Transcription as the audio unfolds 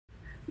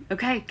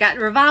Okay, got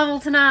revival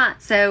tonight.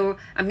 So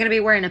I'm going to be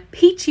wearing a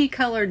peachy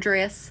colored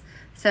dress.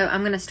 So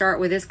I'm going to start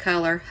with this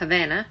color,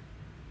 Havana.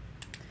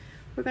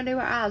 We're going to do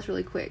our eyes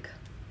really quick.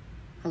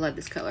 I love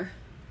this color.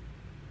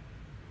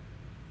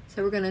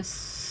 So we're going to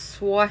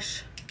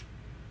swash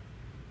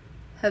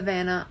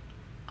Havana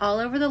all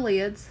over the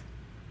lids.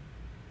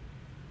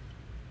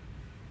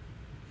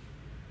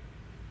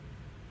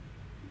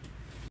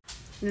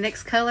 The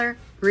next color,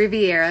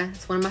 Riviera.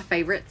 It's one of my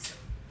favorites.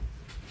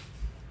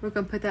 We're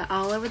going to put that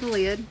all over the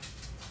lid.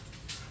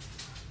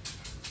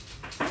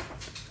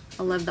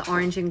 I love the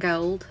orange and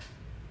gold.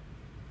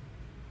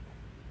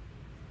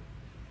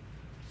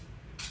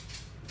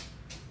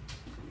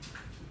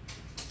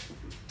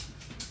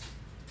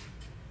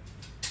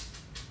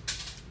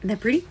 Isn't that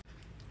pretty?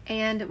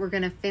 And we're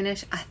going to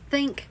finish, I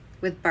think,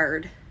 with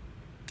Bird.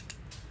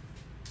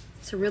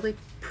 It's a really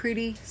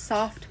pretty,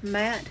 soft,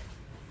 matte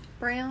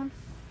brown.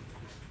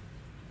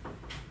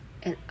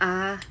 And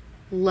I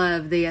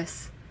love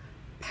this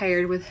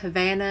paired with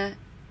Havana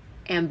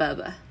and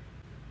Bubba.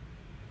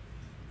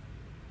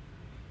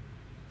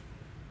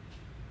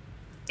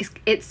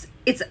 It's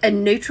a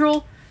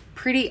neutral,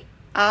 pretty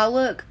eye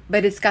look,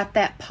 but it's got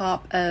that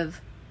pop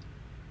of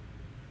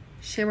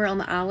shimmer on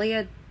the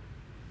eyelid.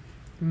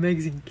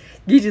 Makes it,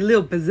 gives you a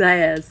little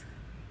pizzazz.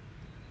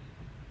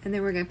 And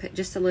then we're gonna put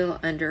just a little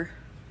under.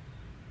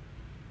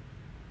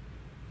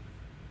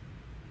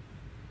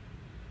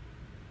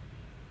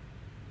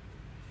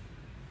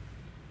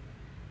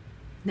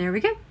 There we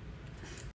go.